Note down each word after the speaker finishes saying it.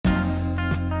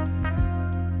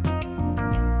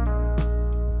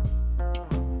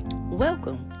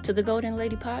Welcome to the Golden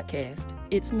Lady Podcast.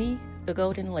 It's me, the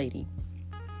Golden Lady.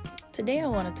 Today I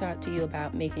want to talk to you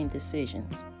about making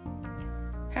decisions.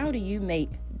 How do you make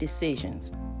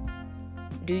decisions?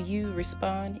 Do you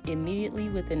respond immediately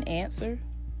with an answer,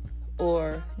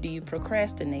 or do you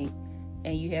procrastinate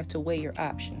and you have to weigh your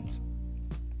options?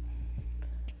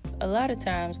 A lot of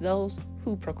times those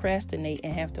who procrastinate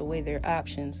and have to weigh their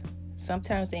options,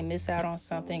 sometimes they miss out on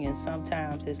something, and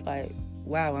sometimes it's like,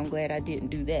 wow, I'm glad I didn't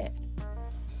do that.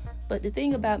 But the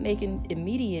thing about making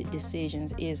immediate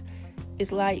decisions is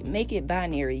it's like make it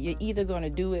binary. You're either going to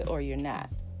do it or you're not.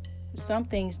 Some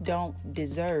things don't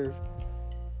deserve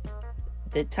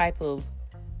the type of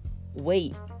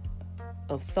weight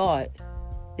of thought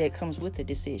that comes with a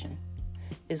decision.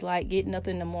 It's like getting up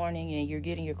in the morning and you're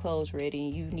getting your clothes ready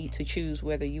and you need to choose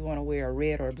whether you want to wear a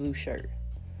red or a blue shirt.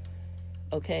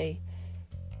 Okay?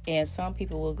 And some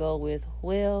people will go with,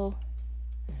 well,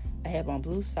 I have on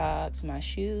blue socks, my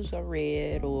shoes are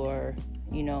red, or,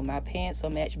 my pants will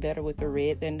match better with the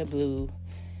red than the blue.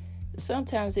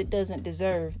 Sometimes it doesn't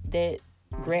deserve that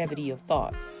gravity of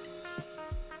thought,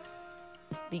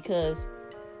 because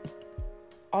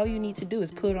all you need to do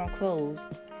is put on clothes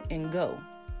and go.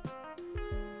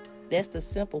 That's the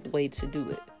simple way to do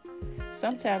it.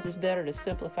 Sometimes it's better to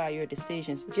simplify your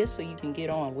decisions just so you can get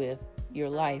on with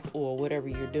your life or whatever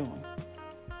you're doing.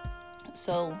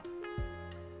 So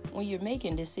when you're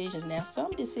making decisions, now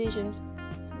some decisions,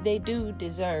 they do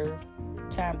deserve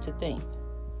time to think.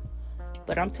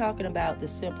 But I'm talking about the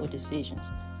simple decisions.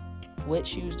 What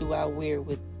shoes do I wear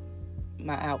with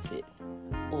my outfit?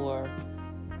 Or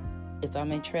if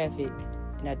I'm in traffic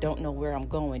and I don't know where I'm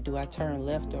going, do I turn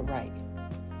left or right?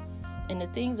 And the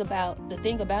thing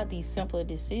about these simpler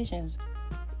decisions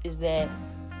is that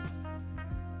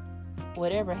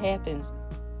whatever happens,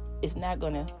 it's not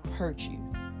going to hurt you.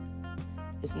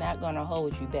 It's not going to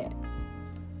hold you back.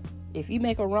 If you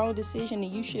make a wrong decision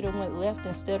and you should have went left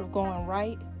instead of going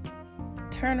right,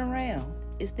 turn around.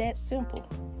 It's that simple.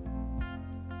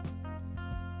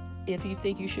 If you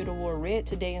think you should have wore red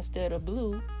today instead of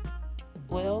blue,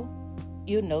 well,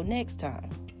 you'll know next time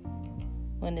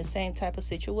when the same type of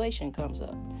situation comes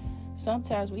up.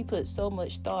 Sometimes we put so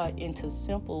much thought into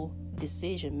simple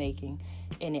decision making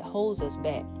and it holds us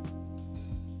back.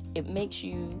 It makes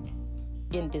you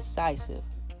indecisive.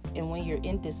 And when you're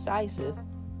indecisive,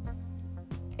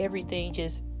 everything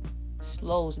just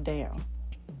slows down.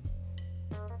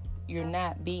 You're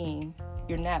not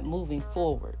moving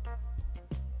forward.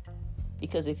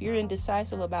 Because if you're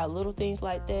indecisive about little things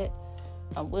like that,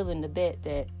 I'm willing to bet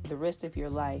that the rest of your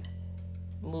life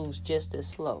moves just as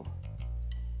slow.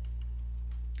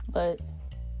 But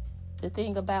the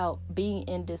thing about being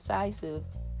indecisive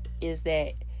is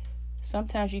that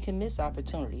sometimes you can miss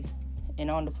opportunities. And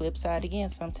on the flip side again,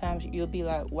 sometimes you'll be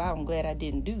like, wow, I'm glad I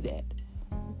didn't do that.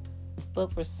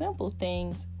 But for simple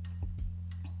things,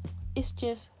 it's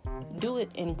just do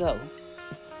it and go.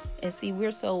 And see,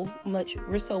 we're so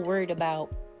worried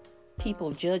about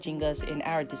people judging us in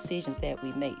our decisions that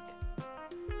we make.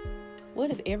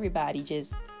 What if everybody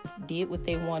just did what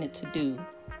they wanted to do?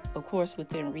 Of course,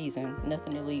 within reason,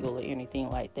 nothing illegal or anything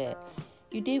like that.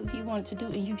 You did what you wanted to do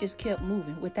and you just kept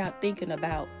moving without thinking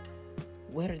about,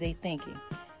 what are they thinking?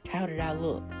 How did I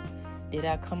look? Did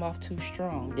I come off too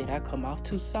strong? Did I come off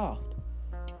too soft?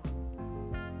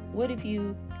 What if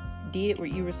you did what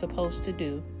you were supposed to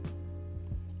do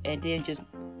and then just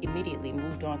immediately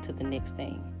moved on to the next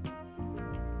thing?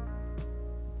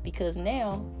 Because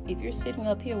now, if you're sitting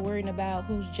up here worrying about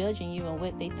who's judging you and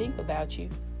what they think about you,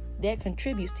 that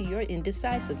contributes to your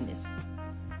indecisiveness.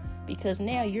 Because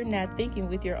now you're not thinking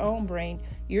with your own brain,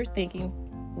 you're thinking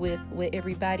with what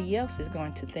everybody else is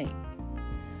going to think.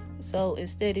 So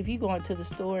instead of you going to the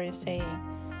store and saying,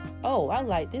 oh, I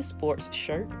like this sports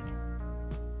shirt,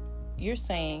 you're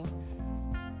saying,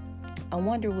 I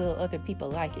wonder will other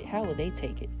people like it? How will they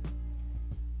take it?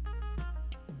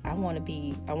 I want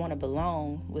to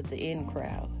belong with the in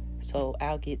crowd. So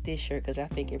I'll get this shirt because I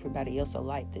think everybody else will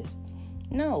like this.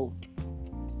 No.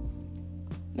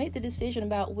 Make the decision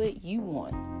about what you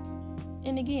want.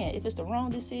 And again, if it's the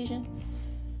wrong decision,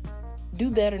 do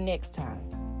better next time.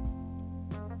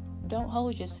 Don't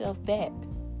hold yourself back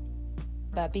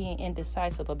by being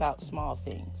indecisive about small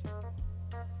things.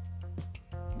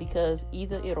 Because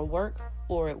either it'll work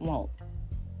or it won't.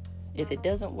 If it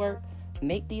doesn't work,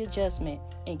 make the adjustment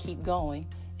and keep going,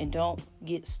 and don't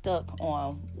get stuck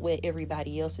on what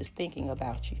everybody else is thinking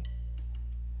about you.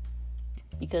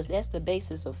 Because that's the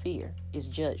basis of fear, is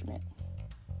judgment.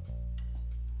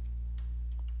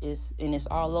 It's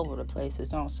all over the place.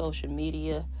 It's on social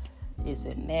media. It's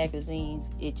in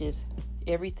magazines.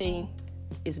 Everything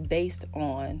is based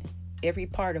on, every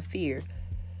part of fear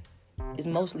is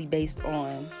mostly based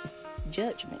on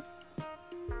judgment.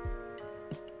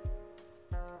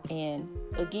 And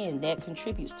again, that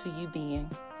contributes to you being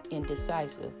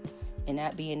indecisive and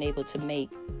not being able to make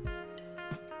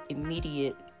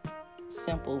immediate,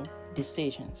 simple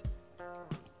decisions.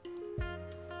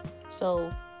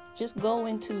 So just go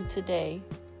into today,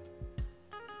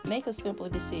 make a simple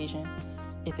decision.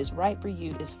 If it's right for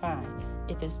you, it's fine.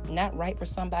 If it's not right for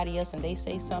somebody else and they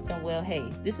say something, well, hey,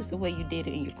 this is the way you did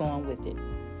it and you're going with it.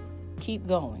 Keep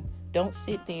going. Don't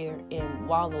sit there and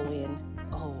wallow in,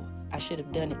 oh, I should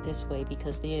have done it this way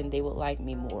because then they would like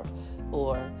me more,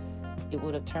 or it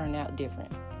would have turned out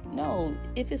different. No,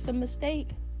 if it's a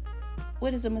mistake,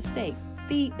 what is a mistake?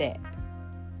 Feedback.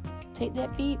 Take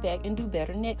that feedback and do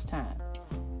better next time.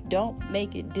 Don't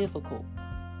make it difficult.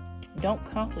 Don't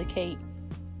complicate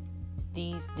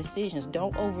these decisions.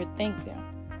 Don't overthink them.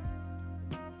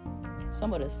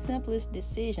 Some of the simplest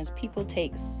decisions, people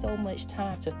take so much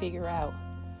time to figure out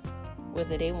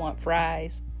whether they want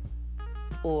fries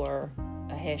or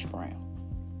a hash brown.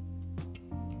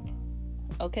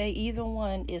 Okay, either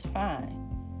one is fine.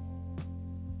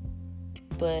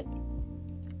 But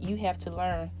you have to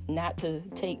learn not to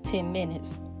take 10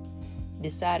 minutes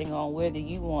deciding on whether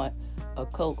you want a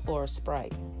Coke or a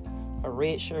Sprite, a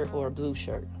red shirt or a blue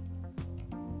shirt.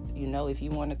 You know, if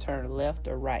you want to turn left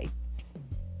or right.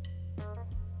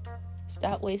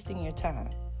 Stop wasting your time.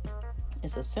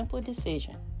 It's a simple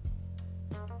decision.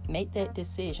 Make that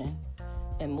decision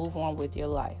and move on with your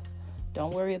life.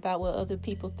 Don't worry about what other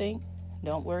people think.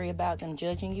 Don't worry about them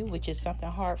judging you, which is something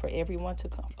hard for everyone to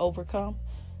overcome,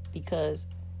 because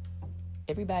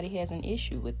everybody has an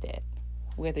issue with that.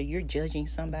 Whether you're judging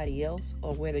somebody else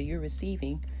or whether you're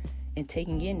receiving and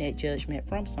taking in that judgment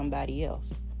from somebody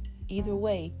else. Either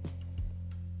way,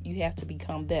 you have to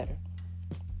become better.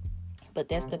 But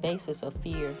that's the basis of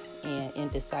fear and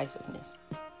indecisiveness.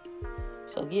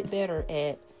 So get better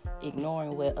at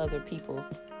ignoring what other people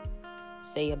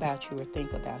say about you or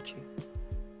think about you.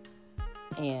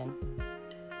 And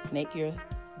make your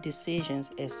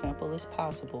decisions as simple as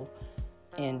possible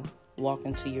and walk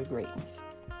into your greatness.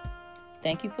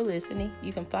 Thank you for listening.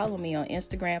 You can follow me on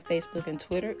Instagram, Facebook, and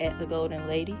Twitter at The Golden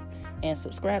Lady, and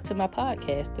subscribe to my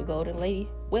podcast, The Golden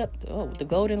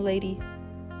Lady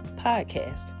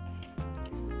Podcast.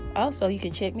 Also, you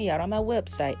can check me out on my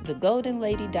website,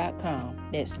 thegoldenlady.com.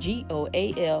 That's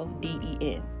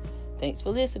GOALDEN. Thanks for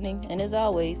listening, and as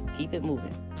always, keep it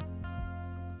moving.